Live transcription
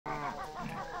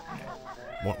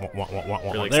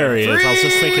Really there he is. I was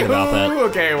just thinking about that.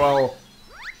 Okay, well,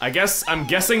 I'm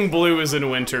guessing blue is in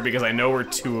winter because I know where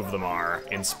 2 of them are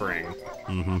in spring.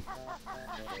 Mm-hmm.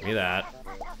 Give me that.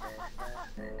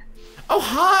 Oh,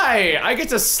 hi! I get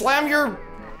to slam your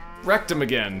rectum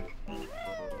again.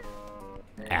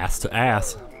 Ass to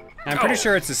ass. I'm pretty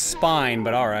sure it's a spine,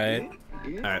 but alright.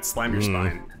 Alright, slam your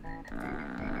spine.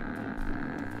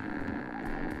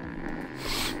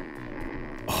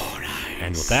 Oh, nice.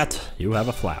 And with that, you have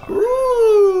a flower.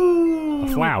 Ooh. A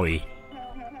flowy.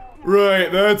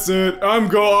 Right, that's it. I'm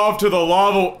go off to the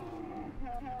lava.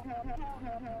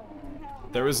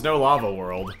 There was no lava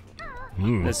world.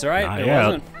 That's right, not it yet.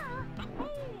 wasn't.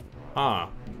 Huh.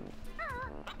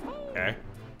 Okay.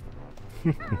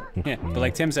 Yeah, but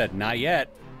like Tim said, not yet.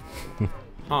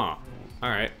 Huh.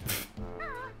 Alright.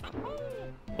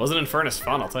 Wasn't Infernus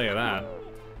fun, I'll tell you that.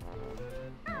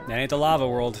 That ain't the lava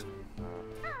world.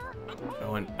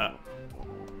 Going up.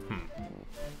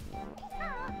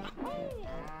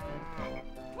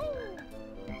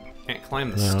 Can't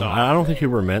climb the stalk. I don't think you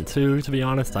were meant to be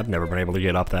honest. I've never been able to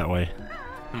get up that way.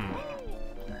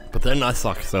 But then I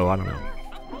suck, so I don't know.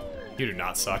 You do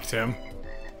not suck, Tim.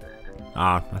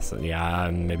 I said, yeah,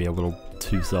 I'm maybe a little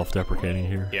too self-deprecating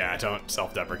here. Yeah, don't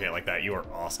self-deprecate like that. You are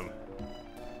awesome.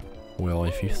 Well,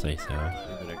 if you say so.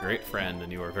 You've been a great friend,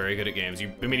 and you are very good at games.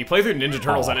 I mean, you play through Ninja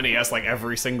Turtles on NES like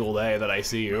every single day that I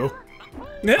see you.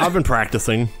 I've been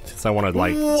practicing since I wanted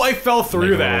like. Ooh, I fell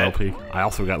through that. LP. I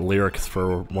also got lyrics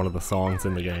for one of the songs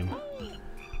in the game.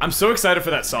 I'm so excited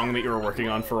for that song that you were working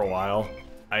on for a while.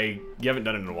 You haven't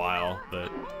done it in a while, but.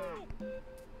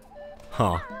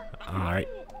 Huh. Alright.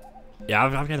 Yeah,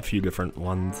 I've got a few different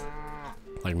ones.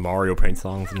 Like Mario Paint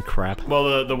songs and crap.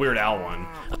 Well, the Weird Al one.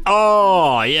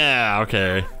 Oh, yeah,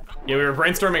 okay. Yeah, we were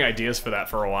brainstorming ideas for that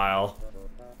for a while.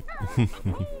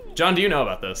 John, do you know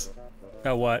about this?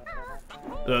 About what?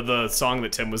 The song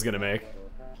that Tim was gonna make?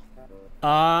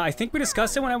 I think we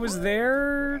discussed it when I was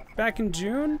there back in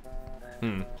June.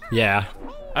 Yeah.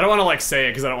 I don't want to like say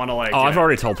it because I don't want to like. Oh, I've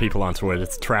already told people on Twitter.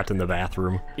 It's Trapped in the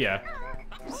Bathroom. Yeah.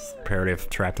 It's a parody of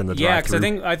Trapped in the Yeah, Drive-Thru.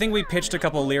 because I think we pitched a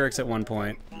couple lyrics at one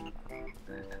point.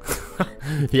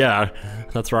 Yeah,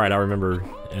 that's right. I remember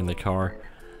in the car.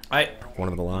 One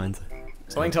of the lines.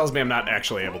 Something tells me I'm not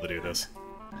actually able to do this.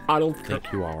 I don't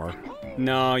think you are.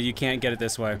 No, you can't get it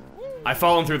this way. I've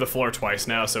fallen through the floor twice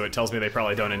now, so it tells me they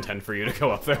probably don't intend for you to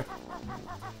go up there.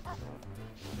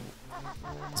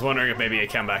 I was wondering if maybe you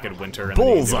come back in winter and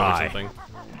Bullseye. or something.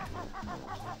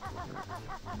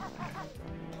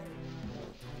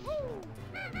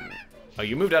 Oh,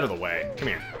 you moved out of the way. Come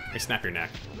here. Let me snap your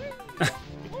neck.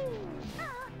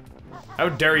 How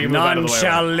dare you move out of the way? None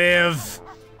shall live.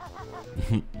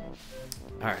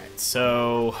 Alright,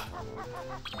 so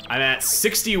I'm at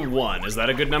 61. Is that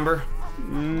a good number?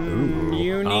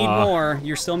 You need more.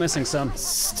 You're still missing some.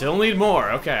 Still need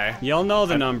more, okay. You'll know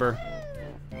the number.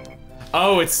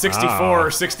 Oh, it's 64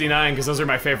 or 69, because those are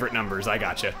my favorite numbers. I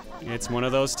gotcha. It's one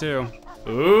of those too.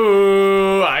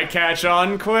 Ooh, I catch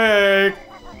on quick.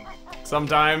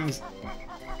 Sometimes.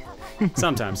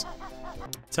 Sometimes.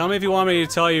 Tell me if you want me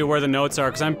to tell you where the notes are,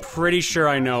 because I'm pretty sure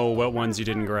I know what ones you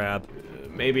didn't grab.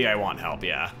 Maybe I want help,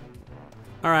 yeah.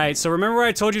 Alright, so remember where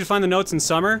I told you to find the notes in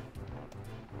summer?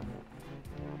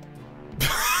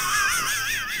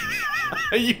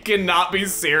 You cannot be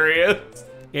serious.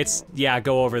 Yeah,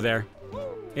 go over there.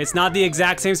 It's not the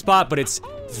exact same spot, but it's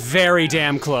very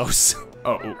damn close.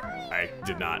 Oh, ooh, I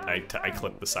did not. I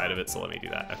clipped the side of it, so let me do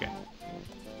that. Okay.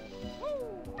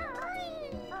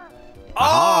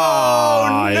 Oh,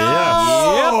 no! Yes.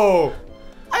 Yep.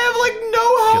 I have like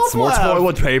no health Get some more left.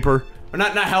 toilet paper. Or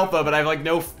not health though, but I have like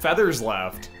no feathers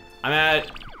left. I'm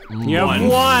at You have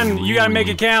one! You gotta make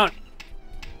it count!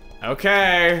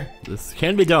 Okay. This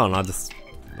can be done. I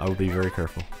would be very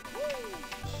careful.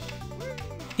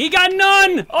 He got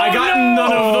none! Oh, I got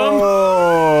none of them.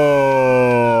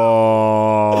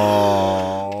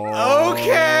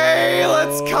 Okay,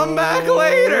 let's come back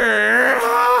later.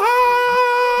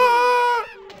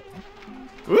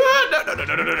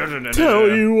 No. Tell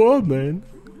you what, man.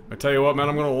 I tell you what, man,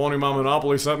 I'm gonna warn you, my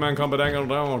Monopoly set, man, come down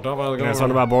on top of the Yeah,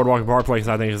 something about Boardwalk Bar Place,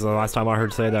 I think is the last time I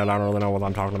heard say that. I don't really know what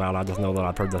I'm talking about. I just know that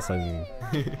I've heard this thing.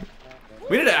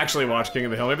 We need to actually watch King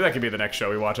of the Hill. Maybe that could be the next show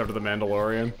we watch after The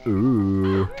Mandalorian.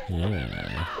 Ooh,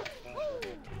 yeah.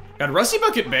 God, Rusty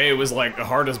Bucket Bay was like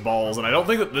hard as balls, and I don't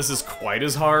think that this is quite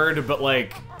as hard, but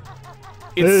like,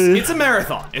 it's a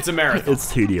marathon. It's a marathon.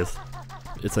 It's tedious.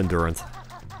 It's endurance.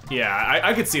 Yeah,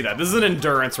 I could see that. This is an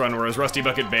endurance run, whereas Rusty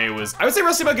Bucket Bay was, I would say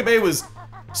Rusty Bucket Bay was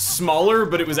smaller,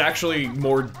 but it was actually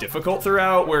more difficult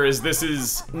throughout, whereas this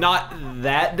is not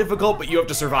that difficult, but you have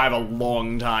to survive a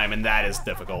long time, and that is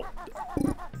difficult.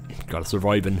 Gotta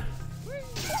surviving.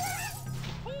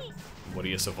 What are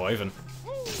you surviving?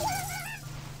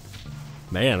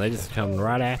 Man, they just come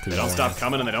right after you. They don't stop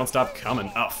coming, and they don't stop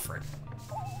coming. Oh, frick.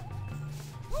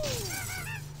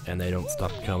 And they don't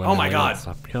stop coming. Oh my God.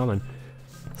 Stop coming.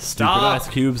 Stop ice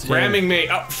cubes ramming me.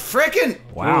 Oh, frickin'.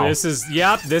 Wow. Ooh, this is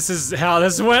how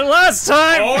this went last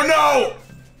time. Oh no!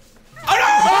 Oh no!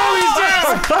 Oh, he's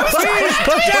down!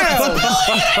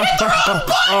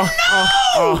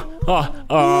 Wow!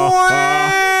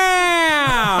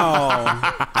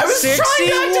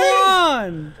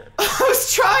 I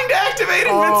was trying to activate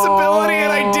invincibility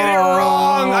and I did it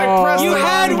wrong. I pressed You the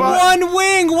had wrong button. one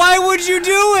wing. Why would you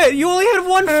do it? You only had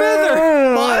one feather.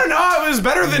 Well, I don't know. It was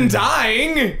better than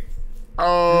dying.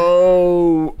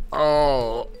 Oh,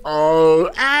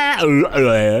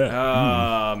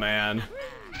 Man.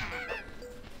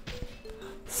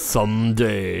 Some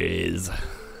days.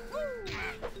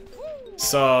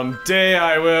 Someday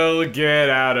I will get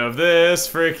out of this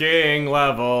freaking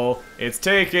level. It's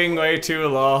taking way too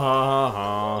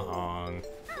long.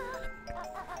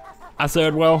 I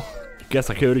said, well,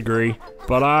 guess I could agree,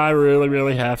 but I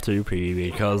really have to pee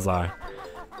because I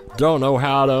don't know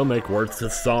how to make words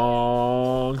to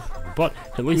songs. But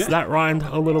at least that rhymed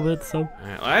a little bit, so.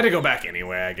 I had to go back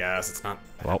anyway, I guess. It's not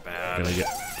that bad. Gonna get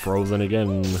frozen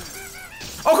again.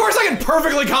 Of course I can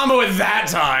perfectly combo it that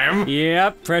time!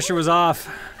 Yep, pressure was off.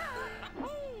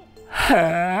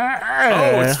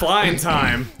 Oh, it's flying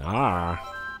time.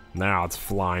 Now it's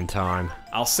flying time.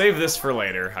 I'll save this for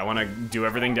later. I want to do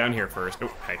everything down here first.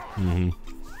 Oh, hey.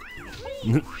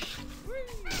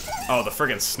 Oh, the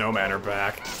friggin' snowmen are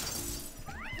back.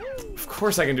 Of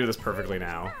course I can do this perfectly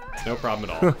now. It's no problem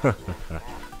at all.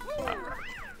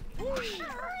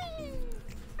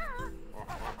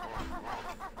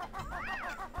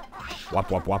 Wop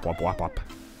wop wop wop wop wop.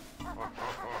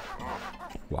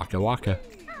 Waka waka.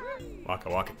 Waka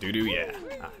waka doo doo, yeah.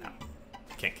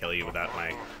 Can't kill you without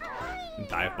my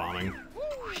dive bombing.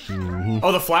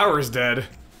 Oh, the flower is dead.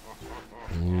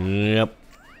 Yep.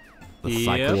 The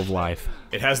cycle of life.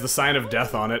 It has the sign of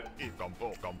death on it.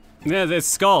 Yeah, the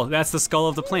skull. That's the skull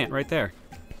of the plant right there.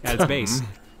 At its base.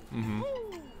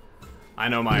 I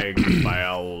know my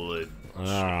biology.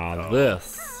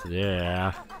 This.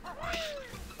 Yeah.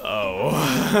 Oh.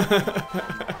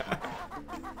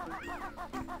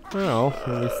 Well,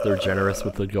 at least they're generous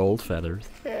with the gold feathers.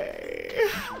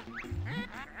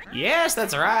 Yes,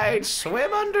 that's right.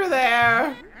 Swim under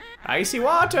there. Icy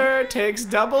water takes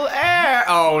double air.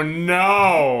 Oh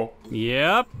no.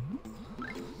 Yep.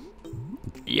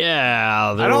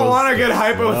 Yeah. I don't want to get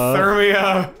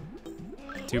hypothermia.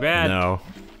 Too bad. No.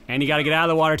 And you gotta get out of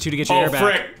the water too to get your Oh air back.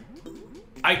 frick.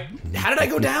 How did I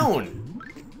go down?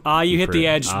 You hit the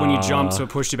edge when you jumped, so it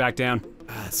pushed you back down.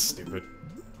 That's stupid.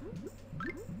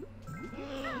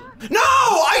 No!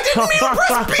 I didn't even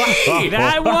press B!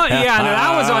 That one, yeah, no,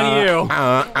 that was on you.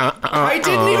 I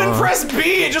didn't even press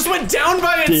B, it just went down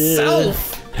by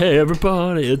itself! Hey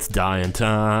everybody, it's dying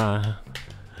time.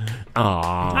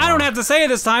 Aww. I don't have to say it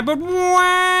this time, but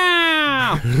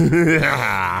wow!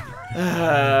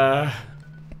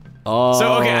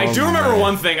 So, okay, I do remember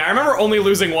one thing. I remember only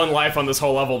losing one life on this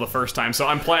whole level the first time, so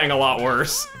I'm playing a lot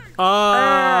worse.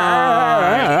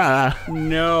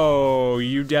 No,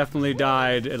 you definitely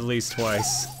died at least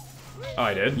twice. Oh,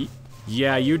 I did?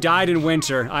 Yeah, you died in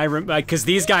winter. Because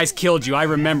these guys killed you. I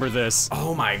remember this.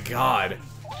 Oh my god.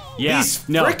 Yeah, These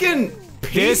no. frickin'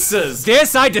 pieces.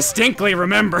 This I distinctly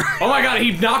remember. Oh my god,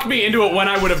 he knocked me into it when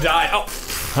I would have died. Oh.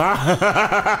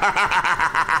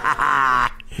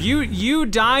 You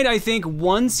died, I think,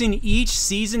 once in each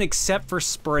season except for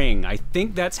spring. I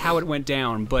think that's how it went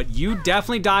down, but you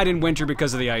definitely died in winter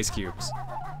because of the ice cubes.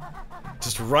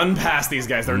 Just run past these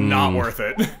guys, they're not worth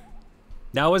it.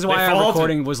 That was why our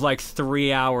recording was like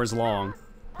 3 hours long.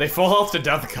 They full health to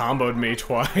death comboed me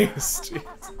twice.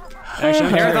 Actually,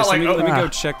 I'm curious. like, Let me go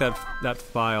check that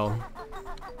file.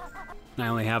 I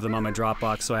only have them on my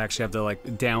Dropbox, so I actually have to like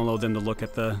download them to look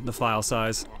at the file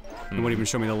size. It wouldn't even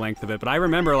show me the length of it, but I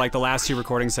remember like the last 2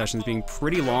 recording sessions being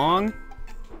pretty long.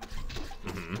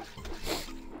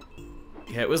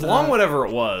 Yeah, it was long whatever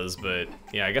it was, but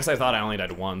yeah, I guess I thought I only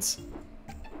died once.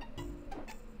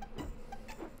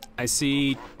 I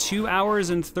see 2 hours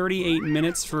and 38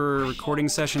 minutes for recording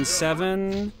session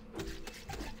 7.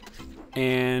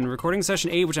 And recording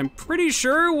session 8, which I'm pretty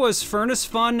sure was Furnace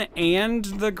Fun and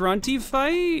the Grunty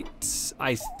fight,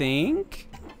 I think.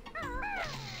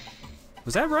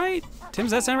 Was that right? Tim,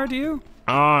 does that sound right to you?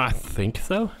 I think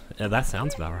so. Yeah, that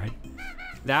sounds about right.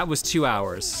 That was 2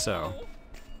 hours, so.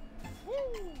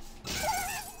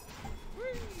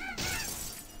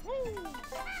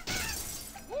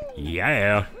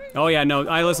 Yeah. Oh yeah, no,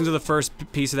 I listened to the first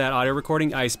piece of that audio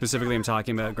recording. I specifically am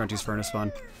talking about Grunty's Furnace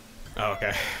Fun. Oh,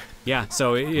 okay. Yeah,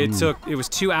 so it was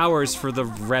 2 hours for the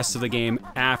rest of the game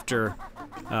after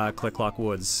Click Clock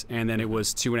Woods, and then it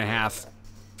was 2.5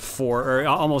 or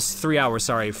almost 3 hours,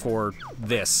 sorry, for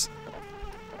this.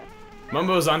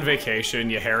 Mumbo's on vacation,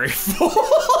 you hairy fool.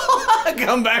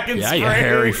 Come back and Yeah, you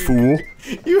hairy fool.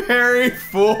 You hairy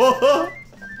fool.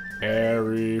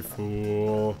 Hairy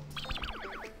fool.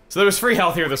 So there was free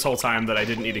health here this whole time that I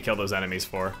didn't need to kill those enemies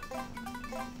for.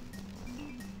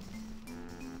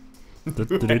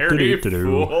 Hairy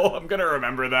fool. I'm gonna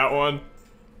remember that one.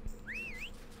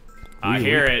 I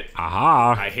hear it.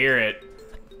 Aha. I hear it.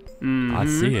 I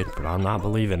see it, but I'm not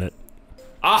believing it.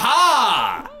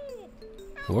 Aha!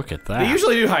 Look at that. They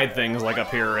usually do hide things like up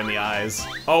here in the eyes.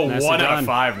 Oh, Nicely 1 out done. of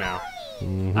 5 now.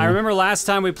 I remember last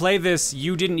time we played this,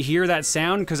 you didn't hear that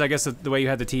sound because I guess the way you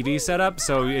had the TV set up,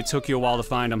 so it took you a while to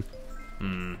find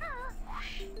them.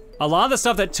 A lot of the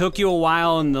stuff that took you a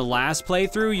while in the last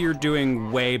playthrough, you're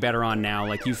doing way better on now.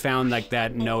 Like you found like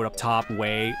that note up top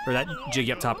way, or that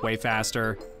jiggy up top way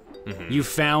faster. You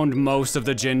found most of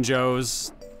the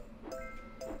Jinjos.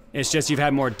 It's just you've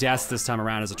had more deaths this time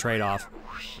around as a trade-off.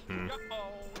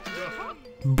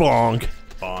 Bonk.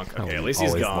 Bonk. Okay, at least he's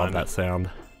Always gone. love that sound.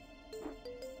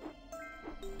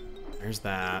 There's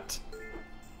that.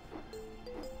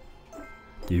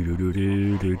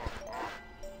 Do.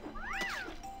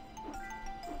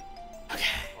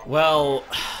 Well,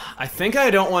 I think I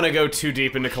don't want to go too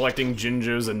deep into collecting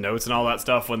Jinjos and notes and all that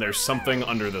stuff when there's something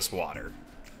under this water.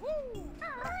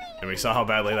 And we saw how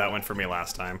badly that went for me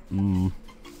last time.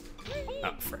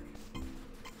 Oh, frick.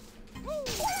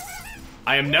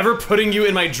 I am never putting you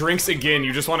in my drinks again,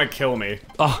 you just want to kill me.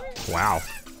 Oh, wow.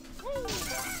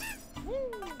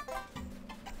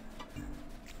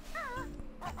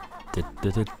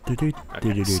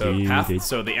 Okay,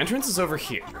 so the entrance is over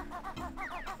here.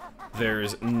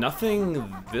 There's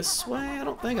nothing this way, I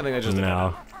don't think. I think I just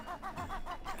No.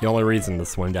 The only reason to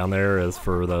swim down there is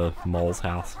for the mole's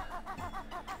house.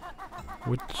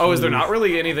 Oh, is there not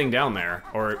really anything down there?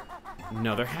 Or,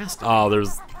 no, there has to be. Oh,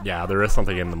 there is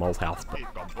something in the mole's house, but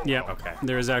Yeah, Okay.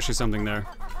 there is actually something there.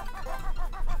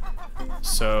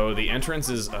 So the entrance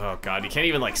is, oh god, you can't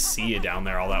even like see it down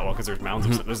there all that well because there's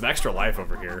mountains. There's an extra life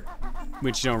over here.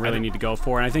 Which you don't really need to go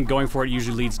for, and I think going for it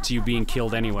usually leads to you being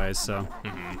killed anyways, so.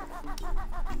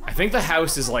 I think the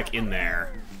house is like in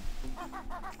there.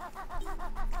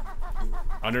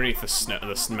 Underneath the snow,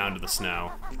 the mound of the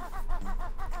snow.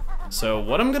 So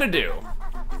what I'm gonna do,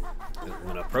 is I'm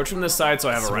gonna approach from this side so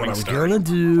I have a running start. what I'm gonna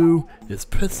do is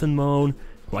piss and moan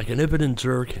like an impotent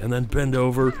jerk and then bend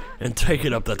over and take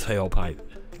it up the tailpipe.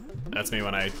 That's me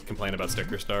when I complain about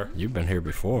Sticker Star. You've been here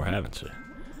before, haven't you?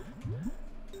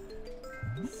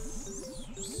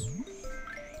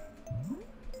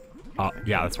 Oh,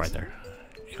 yeah, that's right there.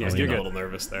 Yeah, you're you're good. a little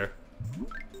nervous there.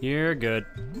 You're good.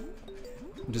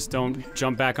 Just don't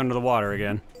jump back under the water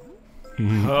again.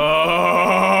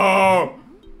 Oh!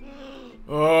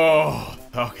 Oh!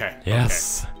 Okay.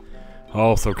 Yes.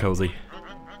 Oh, so cozy.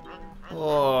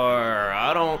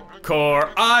 I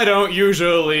don't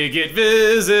usually get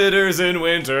visitors in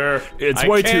winter. It's I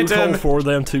way too can't cold for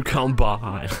them to come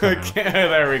by.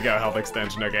 There we go, health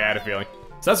extension. Okay, I had a feeling.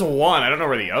 So that's one, I don't know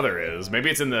where the other is.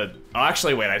 Maybe it's in the, oh,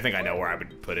 actually wait, I think I know where I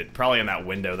would put it. Probably in that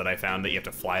window that I found that you have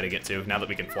to fly to get to. Now that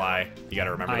we can fly, you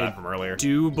gotta remember that from earlier. I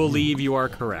do believe you are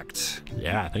correct.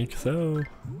 Yeah, I think so.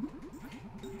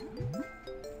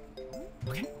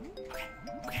 Okay.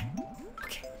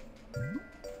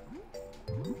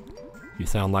 You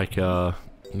sound like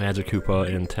Magic Koopa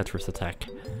in Tetris Attack.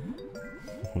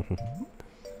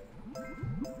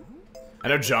 I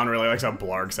know John really likes how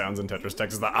Blarg sounds in Tetris Attack.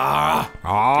 It's the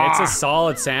It's a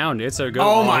solid sound. It's a good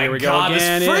Oh one. my Here we god, go this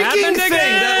again. It freaking happened thing!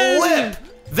 again!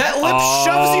 That lip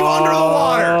shoves you under the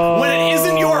water when it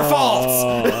isn't your fault!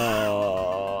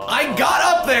 I got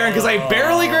up there and because I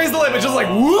barely grazed the lip, it's just like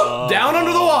whoop, down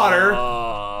under the water.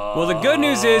 Well, the good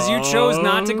news is you chose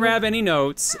not to grab any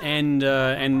notes and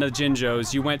the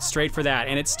Jinjos. You went straight for that,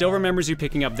 and it still remembers you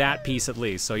picking up that piece at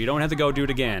least, so you don't have to go do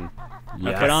it again.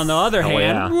 Yes. But on the other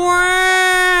hand,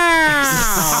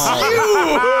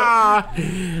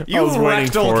 You was waiting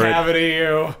rectal for it. cavity,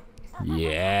 you.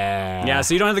 Yeah. yeah,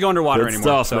 so you don't have to go underwater Good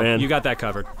anymore. stuff, So man. you got that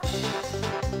covered.